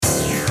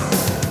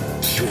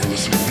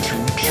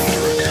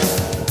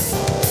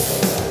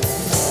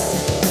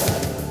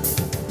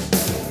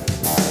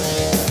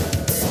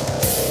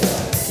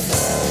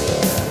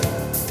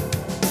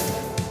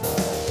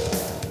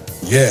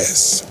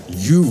Yes,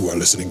 you are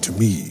listening to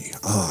me.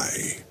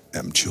 I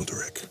am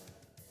Childeric.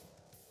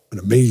 An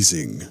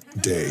amazing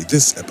day.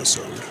 This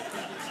episode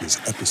is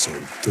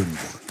episode 31.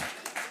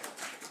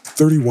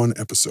 31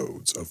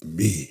 episodes of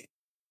me.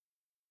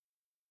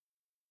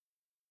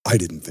 I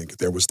didn't think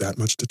there was that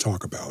much to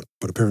talk about,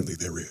 but apparently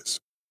there is.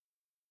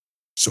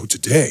 So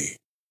today,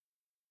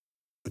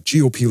 a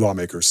GOP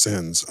lawmaker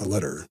sends a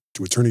letter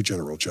to Attorney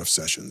General Jeff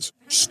Sessions,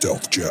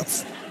 Stealth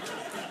Jeff,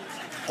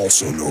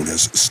 also known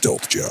as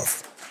Stealth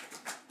Jeff,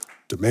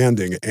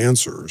 demanding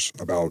answers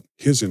about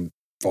his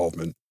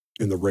involvement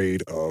in the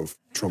raid of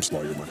Trump's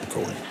lawyer, Michael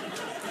Cohen.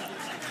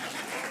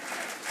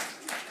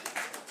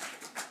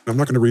 I'm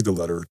not going to read the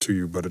letter to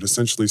you, but it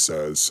essentially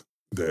says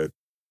that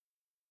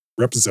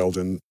Rep.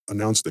 Zeldin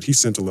announced that he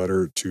sent a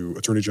letter to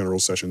Attorney General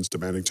Sessions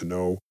demanding to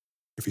know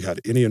if he had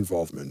any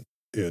involvement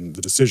in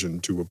the decision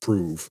to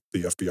approve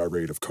the FBI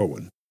raid of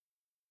Cohen.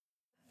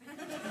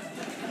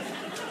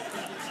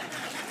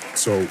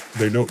 So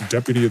they note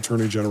Deputy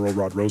Attorney General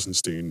Rod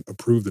Rosenstein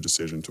approved the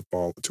decision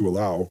to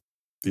allow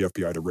the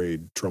FBI to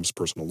raid Trump's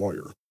personal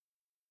lawyer.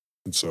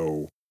 And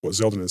so what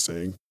Zeldin is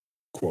saying,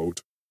 quote,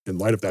 in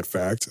light of that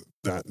fact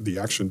that the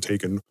action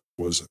taken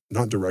was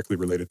not directly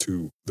related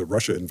to the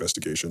Russia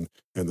investigation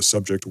and the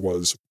subject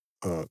was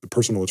the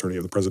personal attorney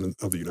of the President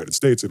of the United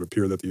States, it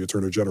appeared that the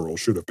Attorney General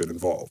should have been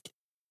involved.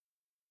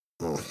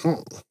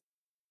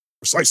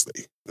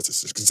 Precisely.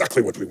 That's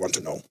exactly what we want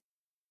to know.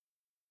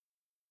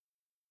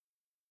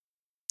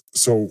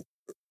 So,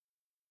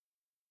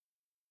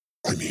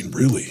 I mean,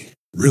 really,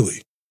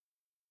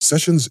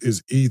 Sessions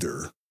is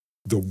either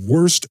the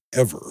worst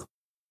ever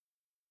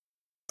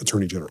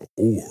Attorney General,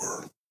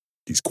 or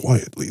he's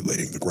quietly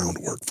laying the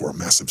groundwork for a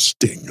massive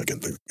sting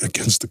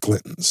against the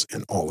Clintons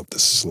and all of the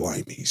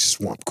slimy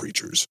swamp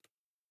creatures.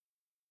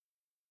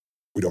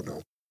 We don't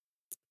know.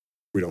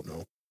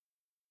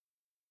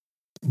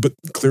 But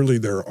clearly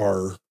there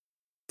are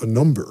a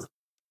number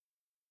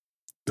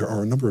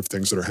of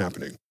things that are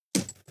happening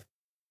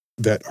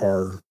that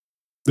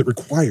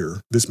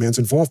require this man's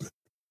involvement.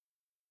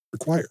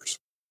 Requires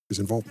his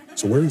involvement.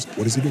 So where is it?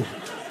 What is he doing?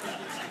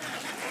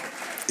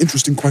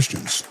 Interesting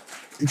questions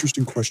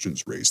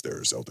raised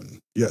there, Zeldin.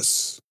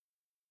 Yes.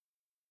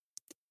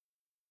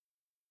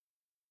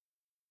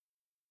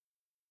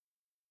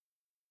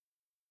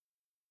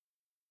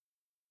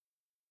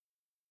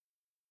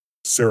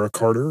 Sarah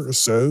Carter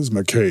says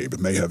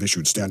McCabe may have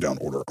issued stand-down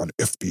order on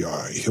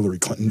FBI Hillary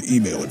Clinton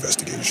email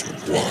investigation.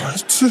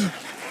 What?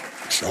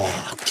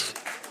 Shocked.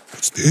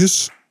 What's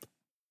this?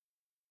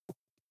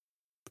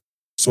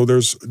 So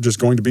there's just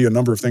going to be a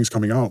number of things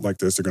coming out like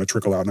this. They're going to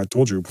trickle out. And I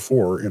told you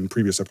before in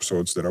previous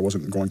episodes that I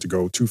wasn't going to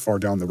go too far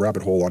down the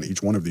rabbit hole on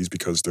each one of these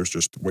because there's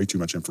just way too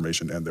much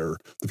information. And they're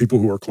the people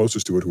who are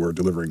closest to it who are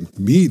delivering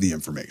me the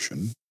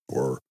information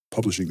or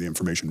publishing the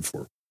information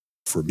for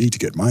me to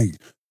get my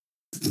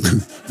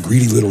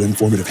greedy little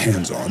informative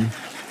hands on.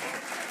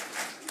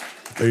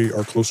 They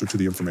are closer to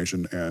the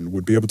information and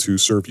would be able to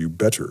serve you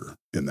better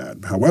in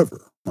that.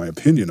 However, my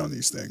opinion on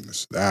these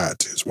things,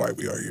 that is why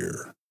we are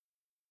here.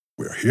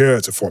 We're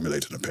here to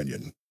formulate an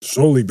opinion,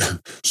 solely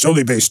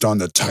based on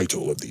the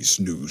title of these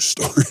news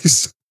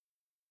stories.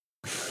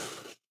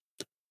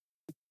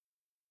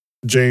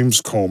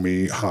 James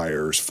Comey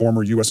hires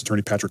former U.S.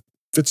 Attorney Patrick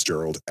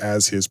Fitzgerald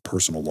as his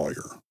personal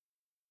lawyer.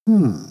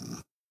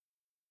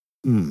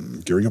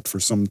 Gearing up for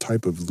some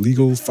type of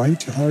legal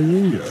fight, are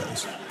you?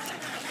 Yes.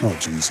 Oh,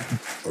 geez.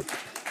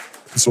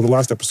 So the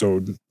last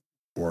episode,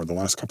 or the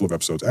last couple of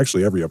episodes,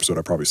 actually every episode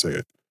I probably say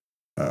it,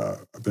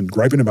 I've been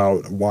griping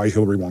about why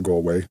Hillary won't go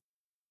away.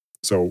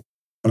 So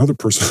another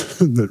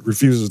person that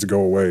refuses to go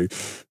away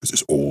is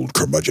this old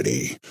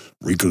curmudgeon-y,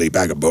 wrinkly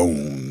bag of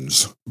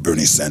bones,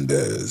 Bernie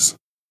Sanders.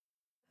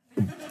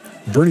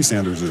 Bernie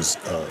Sanders is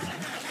a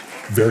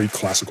very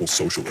classical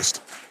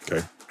socialist,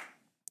 okay?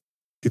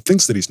 He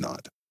thinks that he's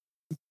not.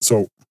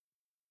 So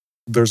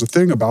there's a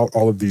thing about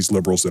all of these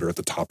liberals that are at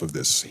the top of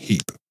this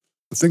heap.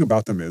 The thing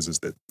about them is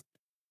that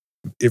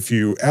if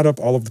you add up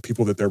all of the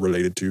people that they're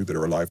related to that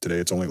are alive today,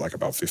 it's only like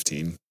about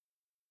 15.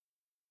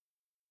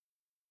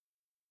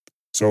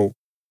 So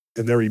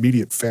in their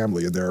immediate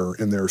family, in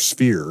their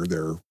sphere,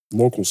 their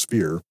local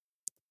sphere,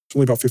 it's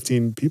only about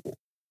 15 people.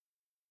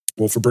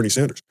 Well, for Bernie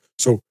Sanders.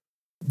 So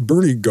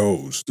Bernie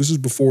goes. This is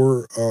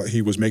before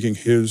he was making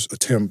his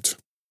attempt,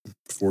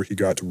 before he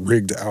got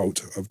rigged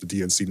out of the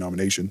DNC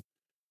nomination.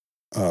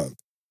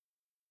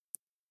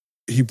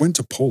 He went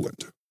to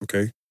Poland,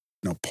 okay?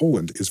 Now,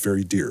 Poland is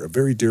very dear, a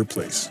very dear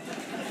place.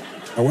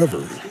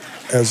 However,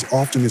 as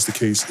often is the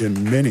case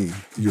in many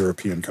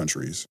European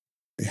countries,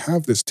 they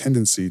have this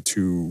tendency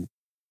to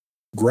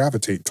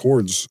gravitate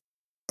towards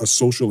a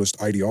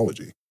socialist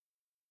ideology.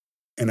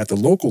 And at the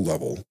local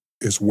level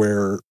is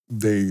where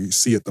they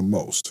see it the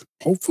most.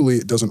 Hopefully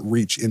it doesn't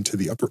reach into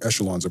the upper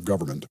echelons of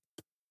government.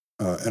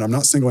 And I'm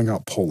not singling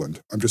out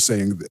Poland. I'm just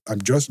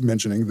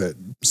mentioning that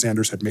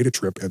Sanders had made a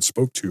trip and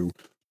spoke to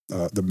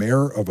the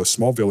mayor of a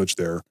small village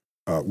there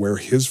where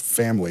his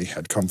family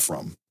had come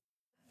from.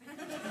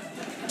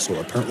 So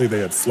apparently they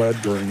had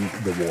fled during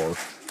the war,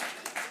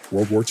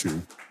 World War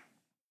II.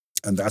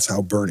 And that's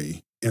how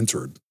Bernie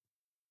entered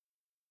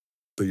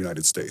the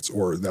United States,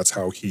 or that's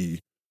how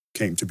he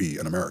came to be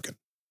an American.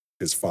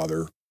 His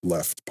father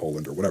left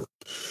Poland or whatever.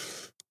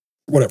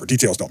 Whatever,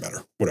 details don't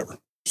matter, whatever.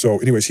 So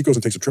anyways, he goes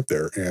and takes a trip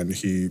there, and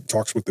he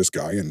talks with this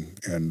guy,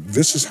 and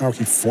this is how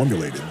he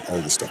formulated all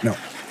of this stuff. Now,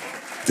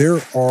 there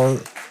are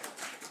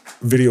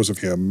videos of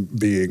him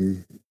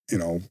being,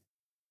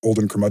 old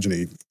and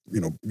curmudgeon-y,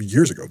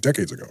 years ago,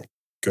 decades ago,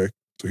 okay?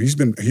 So he's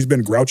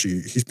been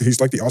grouchy.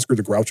 He's like the Oscar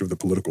the Grouch of the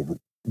political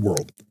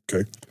world,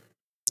 okay?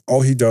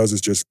 All he does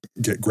is just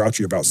get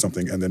grouchy about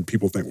something, and then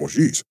people think, well,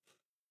 geez,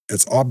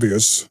 it's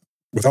obvious.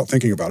 Without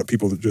thinking about it,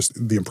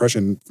 the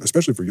impression,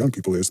 especially for young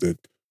people, is that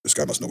this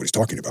guy must know what he's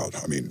talking about.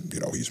 I mean,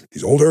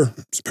 he's older.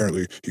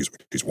 Apparently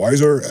he's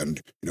wiser,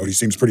 and he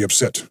seems pretty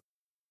upset.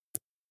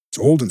 He's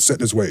old and set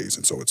in his ways,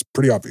 and so it's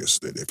pretty obvious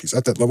that if he's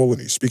at that level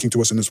and he's speaking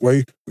to us in this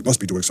way, we must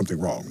be doing something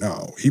wrong.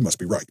 Now he must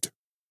be right.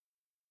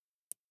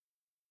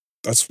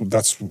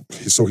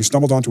 So he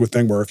stumbled onto a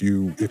thing where if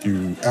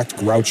you act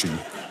grouchy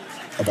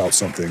about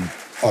something,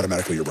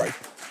 automatically you're right.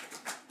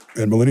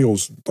 And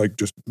millennials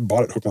just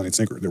bought it hook, line, and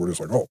sinker. They were just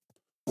like, oh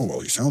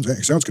well, he sounds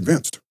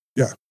convinced.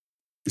 Yeah,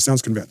 he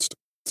sounds convinced.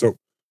 So,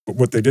 but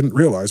what they didn't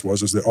realize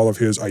is that all of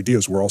his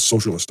ideas were all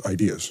socialist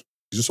ideas.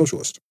 He's a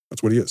socialist.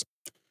 That's what he is.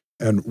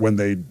 And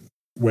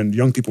when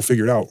young people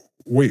figured out,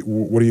 wait,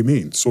 what do you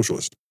mean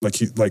socialist?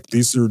 Like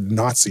these are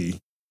Nazi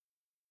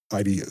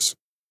ideas.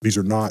 These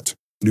are not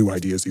new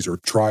ideas. These are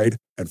tried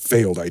and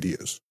failed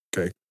ideas.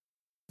 Okay.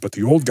 But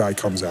the old guy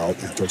comes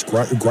out and starts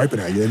griping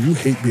at you, and you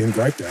hate being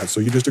griped at, so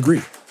you just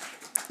agree.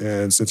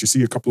 And since you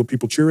see a couple of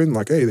people cheering,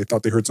 like, hey, they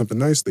thought they heard something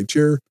nice, they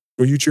cheer,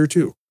 well, you cheer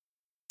too.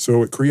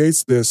 So it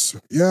creates this,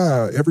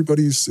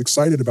 everybody's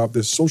excited about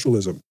this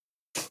socialism.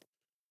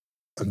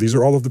 And these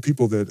are all of the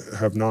people that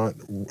have not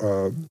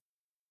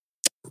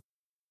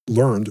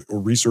learned or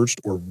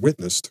researched or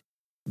witnessed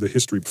the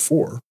history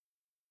before.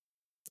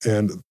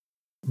 And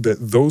that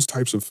those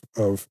types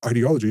of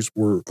ideologies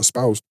were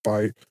espoused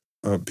by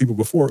people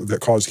before that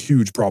caused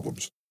huge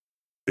problems.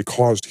 They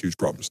caused huge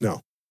problems.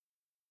 Now,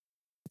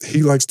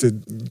 Bernie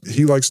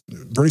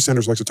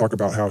Sanders likes to talk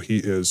about how he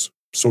is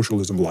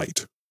socialism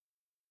light.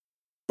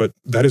 But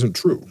that isn't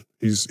true.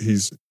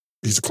 He's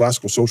a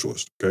classical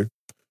socialist, okay?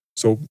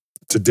 So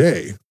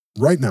today,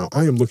 right now,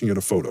 I am looking at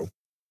a photo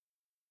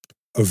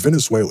of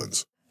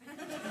Venezuelans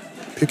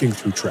picking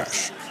through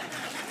trash.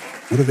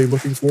 What are they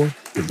looking for?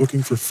 They're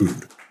looking for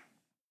food.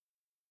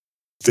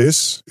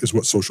 This is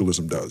what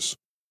socialism does.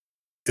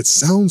 It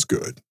sounds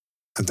good,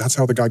 and that's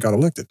how the guy got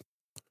elected.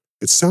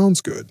 It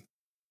sounds good,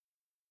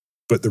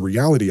 but the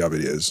reality of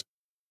it is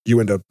you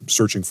end up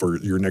searching for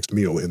your next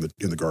meal in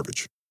the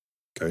garbage,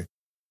 okay?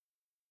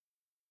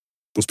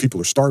 Those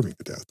people are starving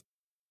to death.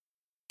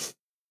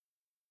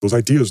 Those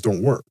ideas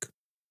don't work.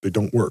 They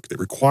don't work. They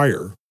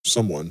require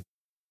someone,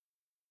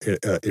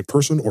 a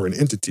person or an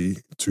entity,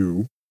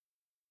 to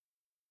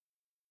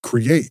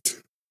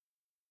create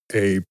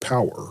a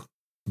power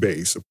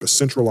base, a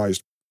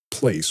centralized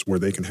place where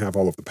they can have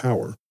all of the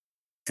power.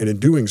 And in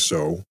doing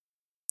so,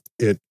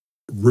 it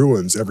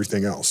ruins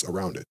everything else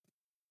around it.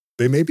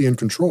 They may be in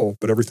control,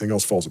 but everything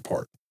else falls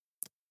apart.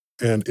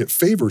 And it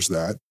favors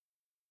that.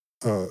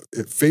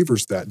 It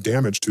favors that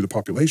damage to the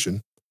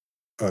population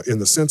in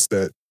the sense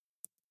that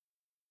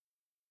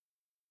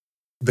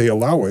they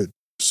allow it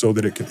so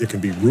that it can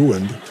be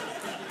ruined,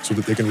 so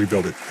that they can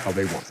rebuild it how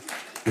they want it,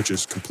 which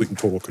is complete and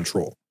total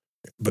control.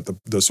 But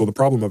the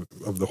problem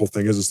of the whole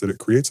thing is that it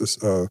creates this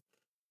a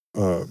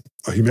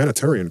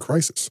humanitarian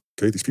crisis.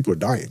 Okay, these people are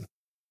dying.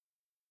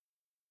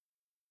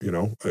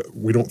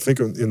 We don't think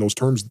in those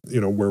terms.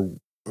 Where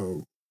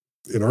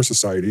in our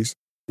societies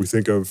we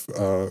think of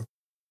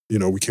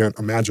we can't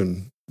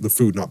imagine the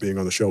food not being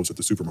on the shelves at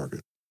the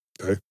supermarket.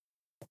 Okay,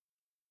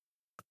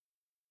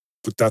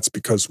 but that's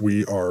because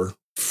we are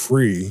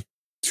free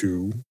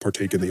to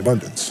partake in the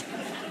abundance.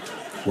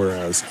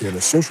 Whereas in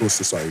a socialist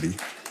society,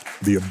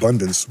 the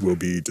abundance will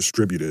be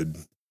distributed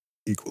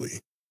equally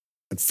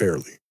and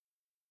fairly.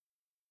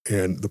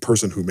 And the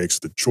person who makes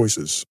the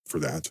choices for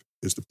that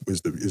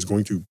is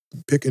going to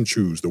pick and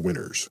choose the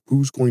winners.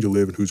 Who's going to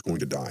live and who's going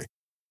to die.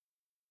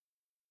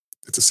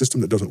 It's a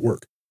system that doesn't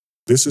work.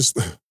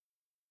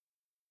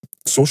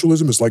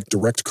 Socialism is like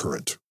direct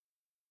current,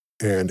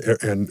 and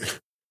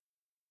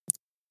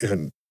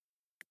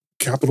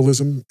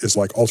capitalism is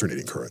like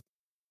alternating current.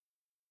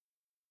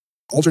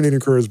 Alternating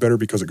current is better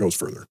because it goes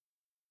further.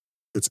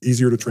 It's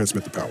easier to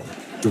transmit the power.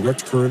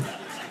 Direct current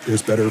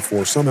is better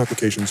for some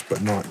applications,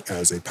 but not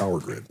as a power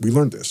grid. We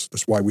learned this.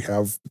 That's why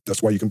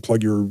you can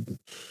plug your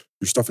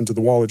stuff into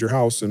the wall at your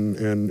house and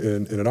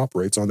it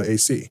operates on the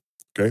AC.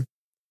 Okay.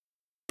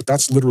 But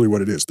that's literally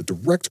what it is. The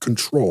direct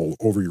control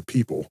over your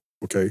people,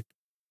 okay,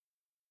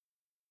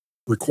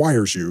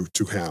 requires you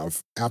to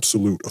have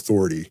absolute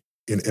authority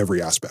in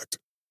every aspect.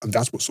 And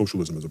that's what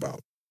socialism is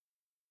about.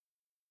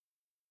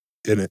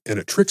 And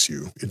it tricks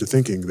you into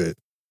thinking that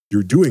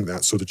you're doing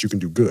that so that you can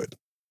do good.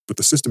 But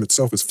the system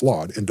itself is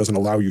flawed and doesn't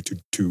allow you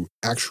to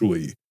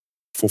actually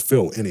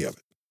fulfill any of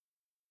it.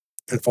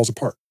 And it falls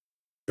apart.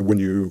 And when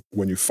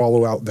you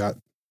follow out that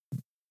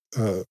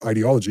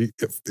ideology,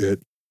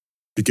 it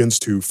begins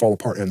to fall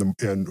apart.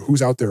 And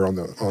who's out there on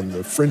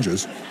the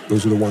fringes?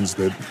 Those are the ones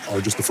that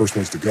are just the first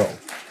ones to go.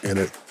 And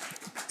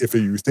if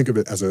you think of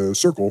it as a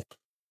circle,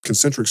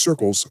 concentric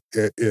circles,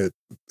 and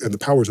the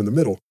power's in the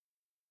middle,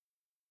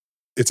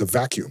 it's a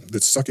vacuum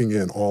that's sucking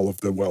in all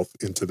of the wealth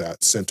into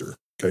that center.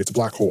 Okay, it's a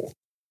black hole.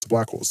 It's a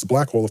black hole. It's the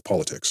black hole of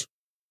politics.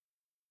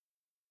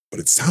 But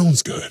it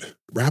sounds good. It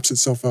wraps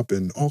itself up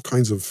in all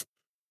kinds of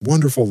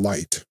wonderful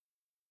light.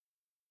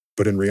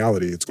 But in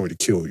reality, it's going to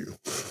kill you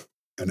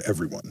and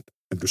everyone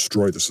and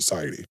destroy the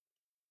society.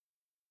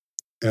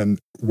 And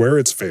where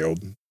it's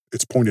failed,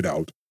 it's pointed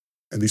out.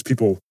 And these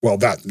people, well,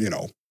 that's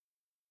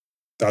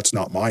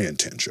not my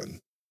intention.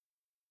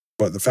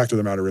 But the fact of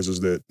the matter is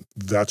that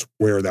that's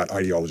where that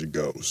ideology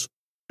goes.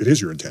 It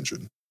is your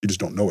intention. You just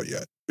don't know it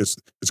yet. It's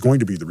going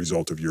to be the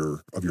result of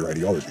your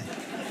ideology.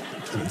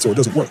 And so it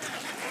doesn't work.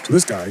 So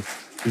this guy,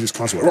 he's just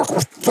constantly,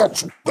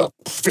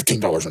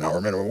 $15 an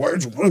hour minimum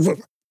wage.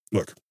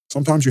 Look,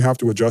 sometimes you have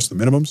to adjust the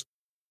minimums,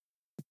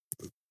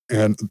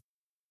 and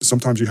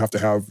sometimes you have to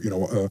have,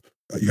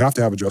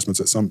 adjustments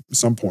at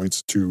some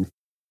points to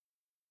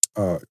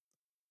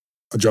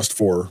adjust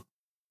for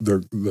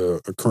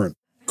the current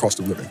cost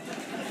of living,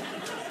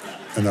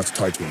 and that's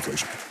tied to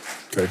inflation.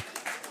 Okay,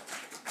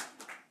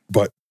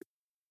 but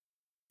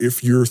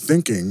if you're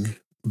thinking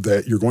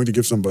that you're going to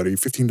give somebody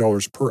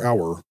 $15 per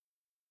hour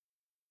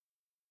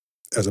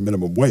as a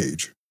minimum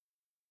wage,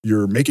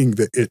 you're making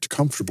it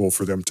comfortable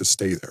for them to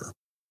stay there,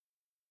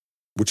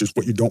 which is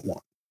what you don't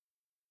want.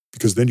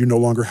 Because then you no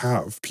longer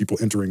have people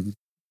entering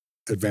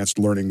advanced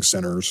learning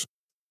centers.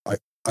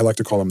 I like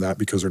to call them that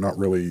because they're not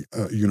really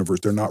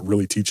they're not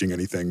really teaching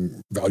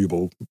anything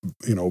valuable,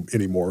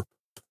 anymore,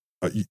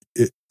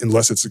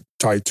 unless it's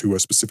tied to a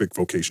specific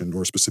vocation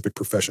or a specific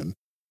profession.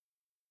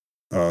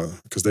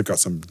 Because they've got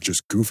some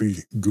just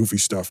goofy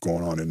stuff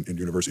going on in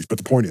universities. But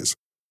the point is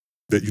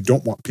that you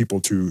don't want people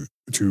to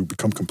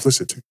become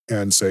complicit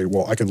and say,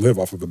 well, I can live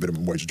off of a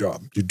minimum wage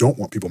job. You don't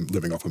want people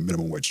living off a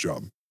minimum wage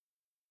job.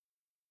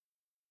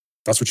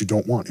 That's what you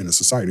don't want in a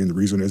society. And the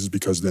reason is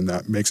because then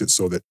that makes it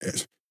so that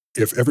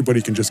if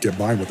everybody can just get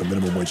by with a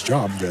minimum wage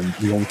job, then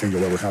the only thing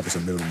you'll ever have is a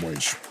minimum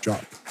wage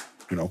job.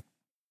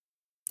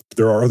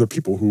 There are other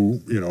people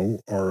who,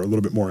 are a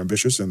little bit more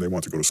ambitious and they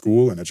want to go to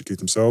school and educate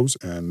themselves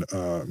and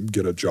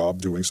get a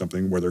job doing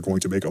something where they're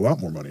going to make a lot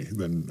more money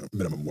than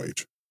minimum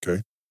wage.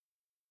 Okay.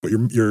 But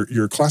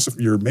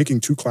you're making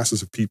two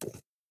classes of people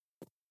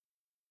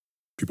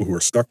who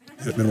are stuck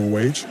at minimum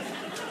wage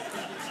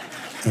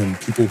and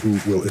people who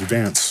will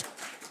advance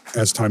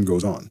as time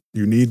goes on.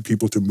 You need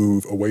people to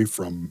move away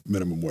from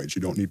minimum wage.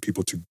 You don't need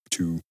people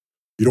you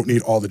don't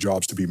need all the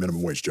jobs to be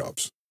minimum wage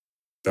jobs.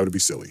 That would be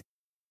silly.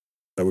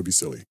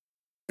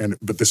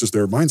 But this is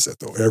their mindset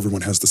though.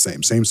 Everyone has the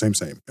same.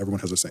 Everyone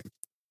has the same.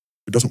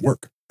 It doesn't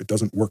work. It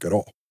doesn't work at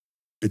all.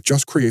 It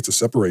just creates a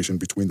separation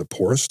between the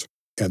poorest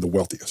and the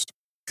wealthiest.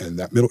 And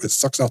it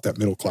sucks out that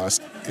middle class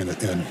and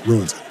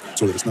ruins it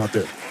so that it's not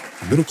there.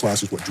 The middle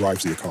class is what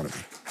drives the economy.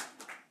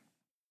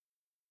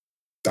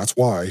 That's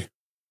why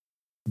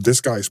this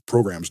guy's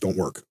programs don't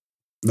work.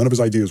 None of his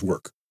ideas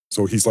work.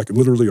 So he's like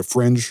literally a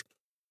fringe.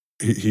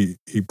 He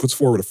puts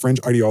forward a fringe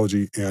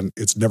ideology and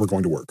it's never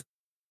going to work.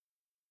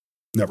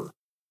 Never.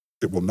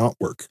 It will not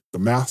work. The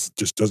math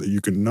just doesn't,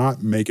 you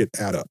cannot make it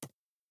add up.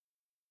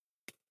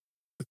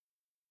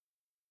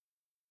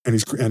 And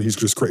he's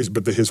just crazy.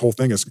 But his whole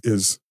thing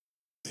is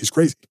he's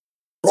crazy.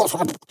 That's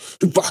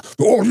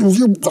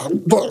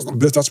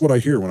what I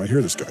hear when I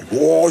hear this guy.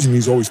 And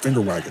he's always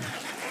finger wagging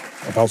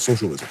about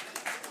socialism.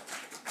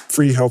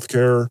 Free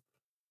healthcare,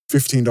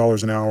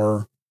 $15 an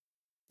hour.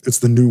 It's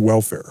the new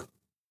welfare.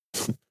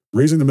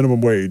 Raising the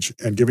minimum wage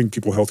and giving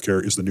people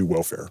healthcare is the new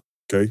welfare.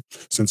 Okay,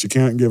 since you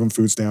can't give them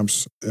food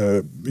stamps,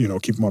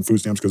 keep them on food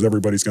stamps because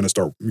everybody's going to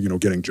start,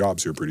 getting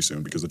jobs here pretty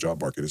soon because the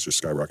job market is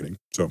just skyrocketing.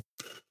 So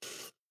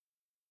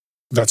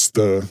that's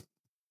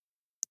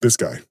this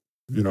guy.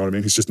 You know what I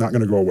mean? He's just not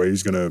going to go away.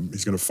 He's going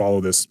to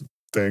follow this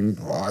thing.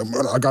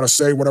 I got to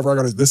say whatever I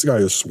got to. This guy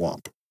is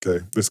swamp.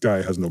 Okay, this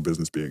guy has no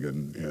business being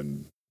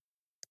in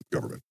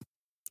government.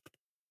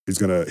 He's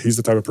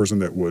the type of person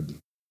that would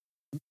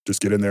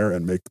just get in there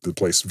and make the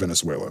place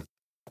Venezuela.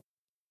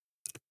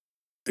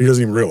 He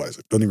doesn't even realize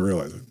it.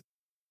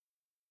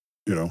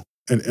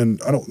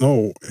 And I don't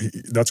know.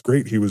 That's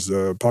great. He was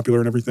popular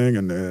and everything,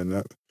 and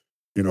that,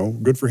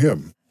 good for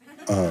him.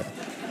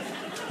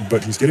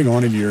 But he's getting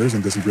on in years,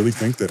 and does he really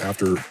think that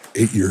after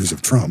 8 years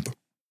of Trump,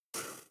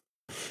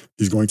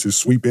 he's going to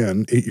sweep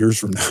in 8 years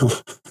from now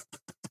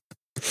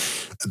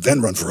and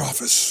then run for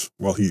office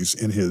while he's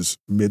in his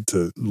mid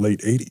to late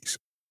 80s?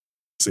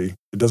 See,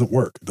 it doesn't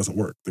work.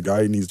 The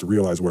guy needs to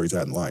realize where he's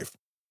at in life.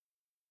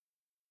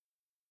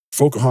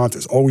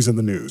 Pocahontas, always in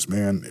the news,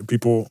 man.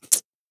 People,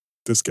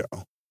 this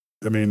gal.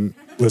 I mean,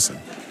 listen,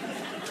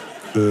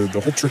 the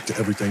whole trick to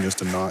everything is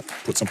to not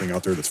put something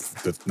out there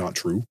that's not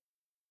true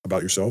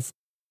about yourself.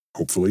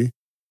 Hopefully,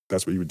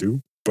 that's what you would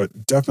do.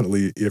 But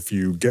definitely, if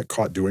you get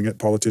caught doing it,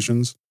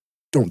 politicians,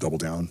 don't double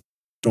down.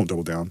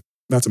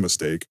 That's a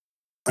mistake.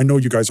 I know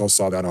you guys all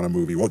saw that on a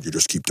movie. Well, you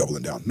just keep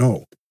doubling down.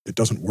 No, it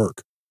doesn't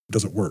work. It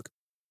doesn't work.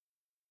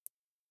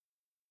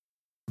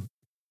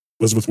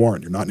 Elizabeth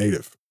Warren, you're not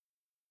native.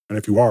 And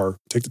if you are,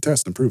 take the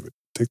test and prove it.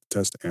 Take the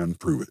test and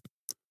prove it.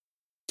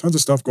 Tons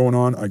of stuff going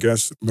on. I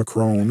guess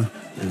Macron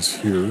is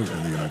here in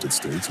the United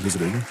States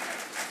visiting,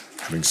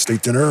 having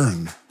state dinner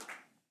and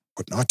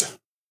whatnot.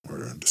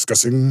 We're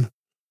discussing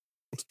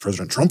with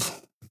President Trump,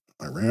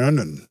 Iran,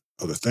 and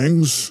other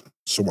things,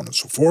 so on and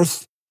so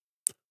forth.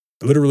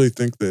 I literally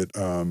think that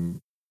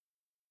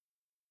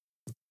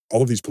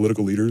all of these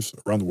political leaders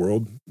around the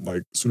world,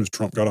 like as soon as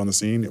Trump got on the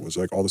scene, it was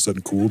like all of a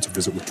sudden cool to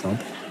visit with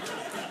Trump.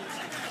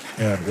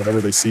 And whenever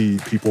they see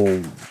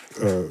people,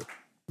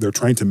 they're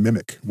trying to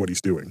mimic what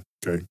he's doing.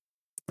 Okay,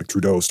 like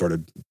Trudeau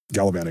started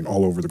gallivanting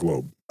all over the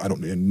globe.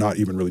 And not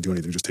even really doing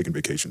anything, just taking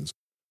vacations.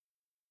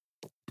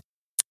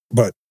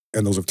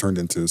 And those have turned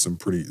into some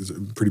pretty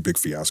big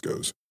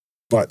fiascos.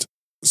 But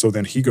so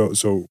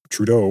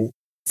Trudeau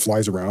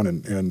flies around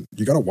and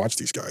you got to watch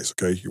these guys.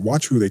 Okay, you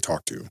watch who they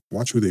talk to,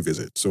 watch who they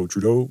visit. So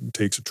Trudeau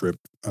takes a trip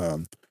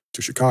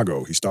to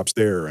Chicago. He stops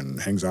there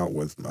and hangs out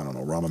with, I don't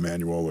know, Rahm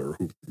Emanuel or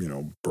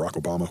Barack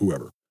Obama,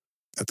 whoever.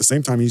 At the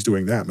same time he's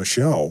doing that,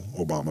 Michelle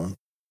Obama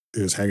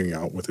is hanging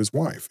out with his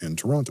wife in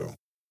Toronto.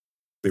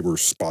 They were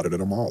spotted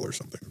at a mall or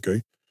something.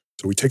 Okay,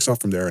 so he takes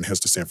off from there and heads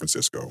to San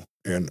Francisco,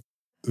 and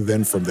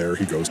then from there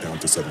he goes down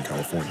to Southern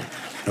California.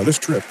 Now this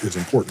trip is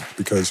important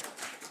because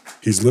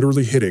he's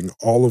literally hitting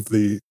all of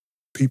the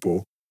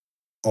people,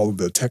 all of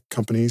the tech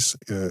companies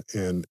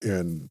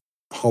and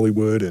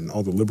Hollywood and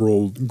all the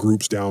liberal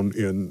groups down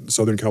in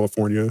Southern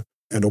California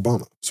and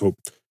Obama. So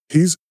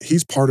he's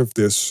part of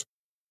this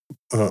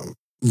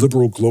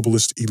liberal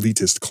globalist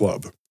elitist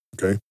club,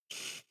 okay?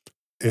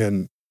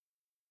 And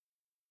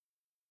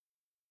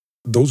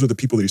those are the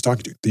people that he's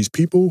talking to. These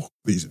people,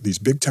 these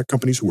big tech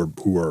companies who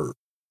are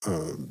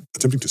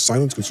attempting to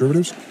silence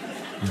conservatives,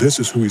 this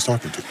is who he's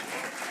talking to.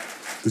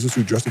 This is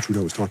who Justin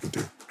Trudeau is talking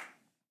to.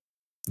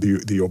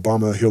 The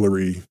Obama,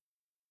 Hillary,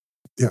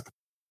 yeah,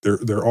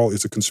 they're all,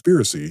 it's a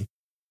conspiracy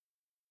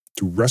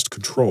to wrest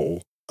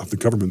control of the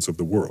governments of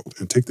the world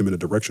and take them in a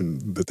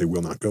direction that they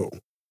will not go.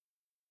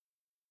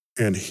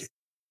 And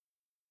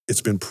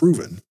it's been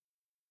proven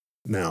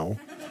now,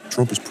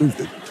 Trump has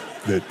proved it,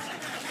 that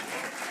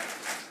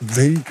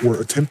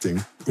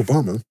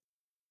Obama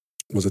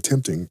was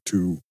attempting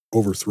to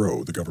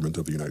overthrow the government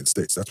of the United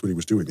States. That's what he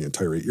was doing the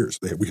entire 8 years.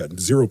 We had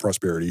zero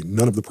prosperity.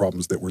 None of the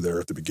problems that were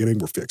there at the beginning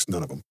were fixed,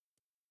 none of them.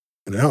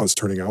 And now it's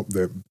turning out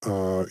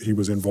that he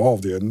was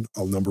involved in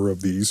a number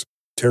of these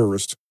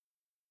terrorist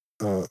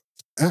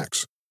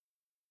acts.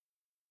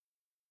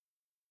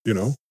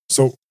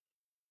 So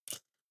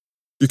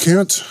you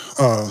can't,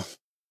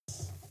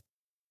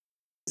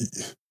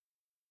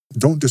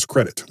 don't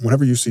discredit.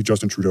 Whenever you see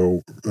Justin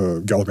Trudeau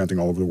gallivanting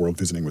all over the world,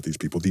 visiting with these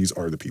people, these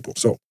are the people.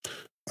 So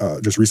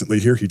just recently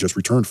here, he just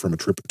returned from a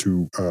trip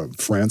to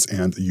France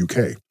and the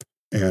UK.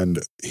 And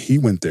he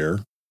went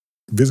there,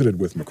 visited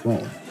with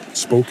Macron,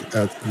 spoke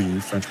at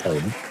the French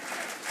Parliament,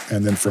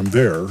 and then from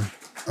there,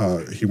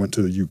 he went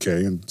to the UK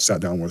and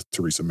sat down with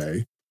Theresa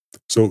May.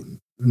 So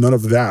none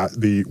of that,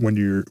 when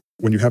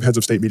you have heads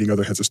of state meeting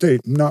other heads of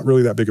state, not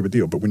really that big of a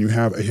deal. But when you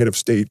have a head of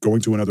state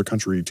going to another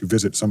country to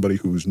visit somebody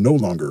who's no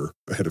longer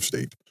a head of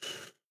state,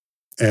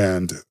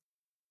 and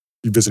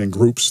you're visiting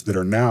groups that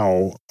are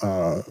now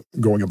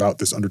going about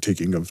this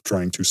undertaking of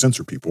trying to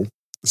censor people,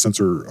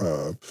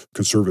 censor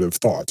conservative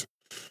thought.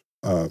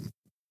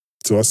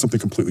 So that's something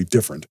completely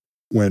different.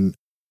 When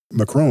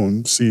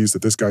Macron sees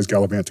that this guy's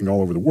gallivanting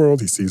all over the world,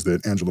 he sees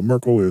that Angela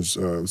Merkel is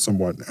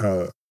somewhat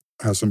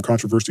has some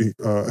controversy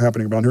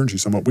happening about her, and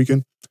she's somewhat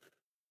weakened.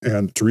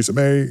 And Theresa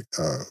May,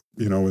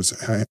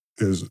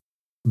 is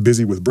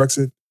busy with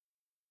Brexit,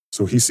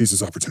 so he sees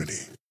his opportunity.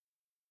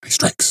 He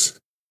strikes.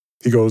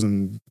 He goes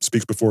and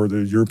speaks before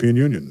the European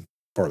Union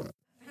Parliament.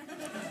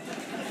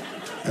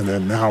 And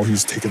then now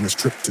he's taken this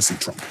trip to see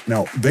Trump.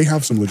 Now, they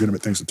have some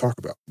legitimate things to talk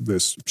about.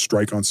 This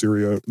strike on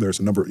Syria, there's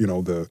a number,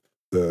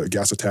 the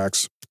gas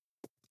attacks.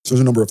 So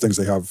there's a number of things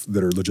they have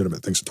that are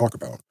legitimate things to talk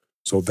about.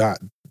 So that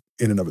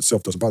in and of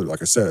itself doesn't bother.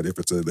 Like I said, if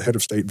it's the head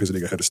of state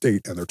visiting a head of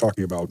state and they're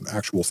talking about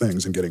actual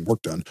things and getting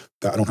work done,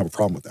 I don't have a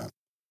problem with that.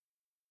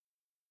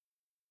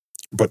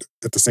 But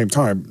at the same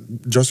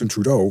time, Justin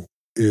Trudeau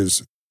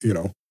is,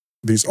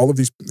 all of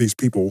these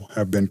people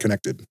have been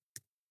connected.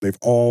 They've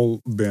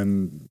all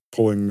been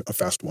pulling a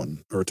fast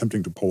one or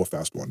attempting to pull a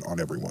fast one on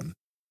everyone.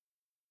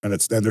 And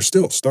they're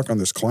still stuck on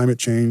this climate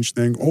change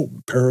thing. Oh,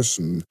 Paris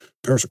and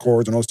Paris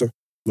Accords and all this stuff.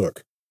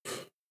 Look,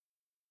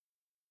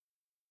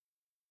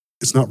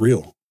 it's not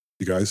real,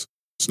 you guys.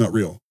 It's not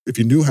real. If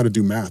you knew how to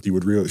do math,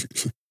 you'd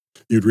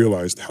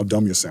realize how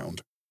dumb you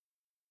sound.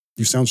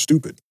 You sound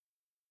stupid,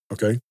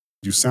 okay?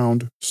 You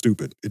sound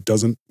stupid. It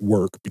doesn't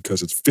work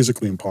because it's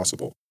physically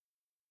impossible.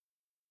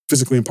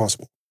 Physically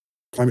impossible.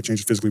 Climate change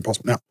is physically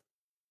impossible. Now,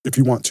 if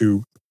you want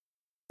to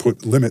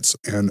put limits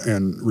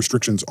and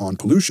restrictions on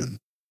pollution,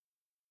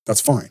 that's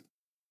fine.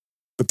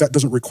 But that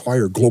doesn't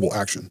require global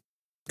action,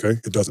 okay?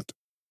 It doesn't.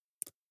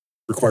 It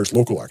requires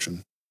local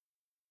action.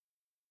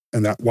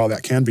 And that while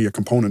that can be a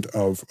component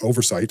of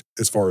oversight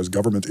as far as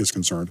government is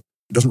concerned,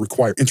 it doesn't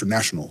require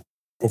international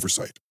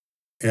oversight.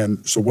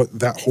 And so what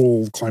that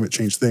whole climate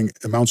change thing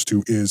amounts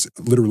to is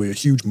literally a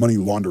huge money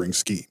laundering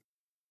scheme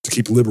to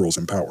keep liberals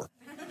in power.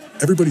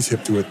 Everybody's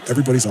hip to it,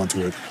 everybody's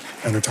onto it,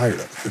 and they're tired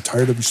of it. They're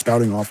tired of you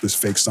spouting off this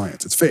fake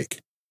science. It's fake.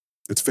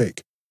 It's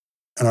fake.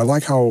 And I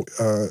like how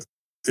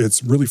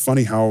it's really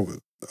funny how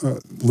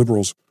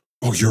liberals,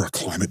 oh, you're a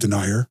climate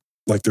denier?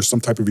 Like there's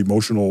some type of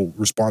emotional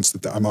response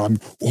that I'm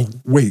oh,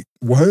 wait,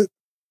 what?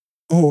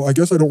 Oh, I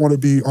guess I don't want to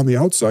be on the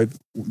outside.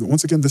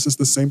 Once again, this is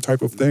the same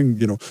type of thing.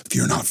 If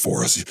you're not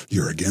for us,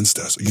 you're against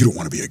us. You don't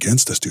want to be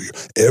against us, do you?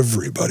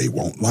 Everybody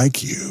won't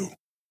like you.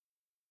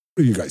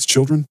 What are you guys,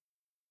 children?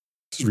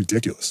 This is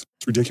ridiculous.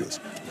 It's ridiculous.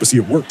 But see,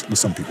 it worked with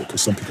some people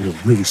because some people are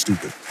really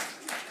stupid.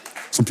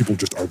 Some people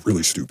just are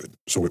really stupid.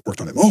 So it worked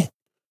on them. Oh,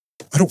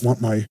 I don't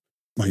want my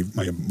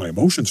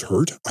emotions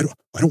hurt. I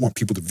don't want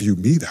people to view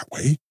me that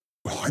way.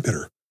 Well, I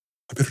better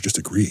just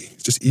agree.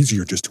 It's just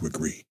easier just to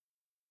agree.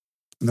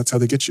 And that's how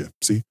they get you.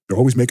 See, they're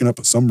always making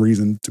up some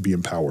reason to be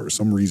in power,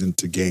 some reason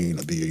to gain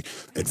the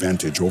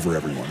advantage over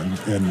everyone.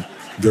 And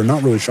they're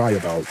not really shy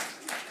about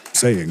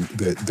saying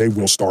that they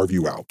will starve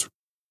you out.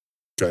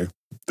 Okay.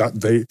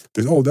 They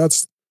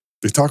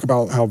talk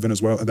about how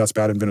Venezuela, that's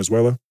bad in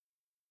Venezuela.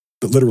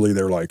 But literally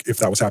they're like, if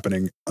that was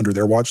happening under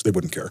their watch, they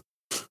wouldn't care.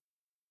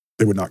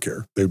 They would not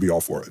care. They would be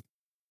all for it.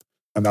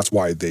 And that's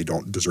why they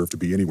don't deserve to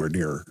be anywhere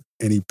near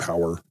any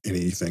power,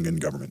 anything in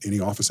government, any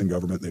office in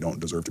government. They don't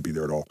deserve to be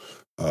there at all.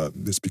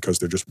 It's because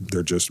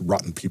they're just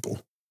rotten people.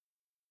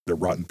 They're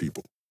rotten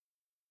people.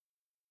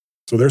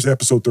 So there's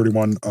episode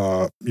 31.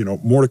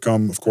 More to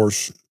come, of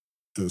course.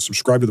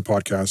 Subscribe to the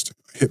podcast.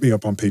 Hit me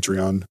up on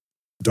Patreon.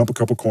 Dump a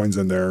couple coins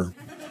in there.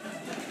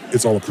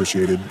 It's all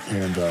appreciated.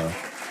 And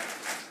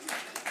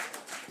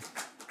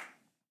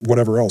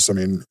whatever else. I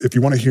mean, if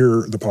you want to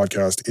hear the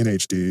podcast in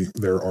HD,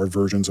 there are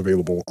versions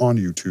available on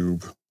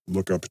YouTube.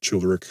 Look up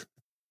Childeric,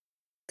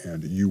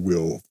 and you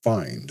will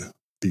find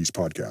these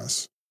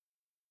podcasts.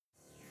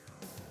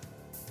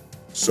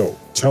 So,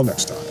 till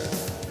next time,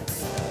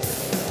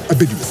 I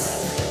bid you goodbye.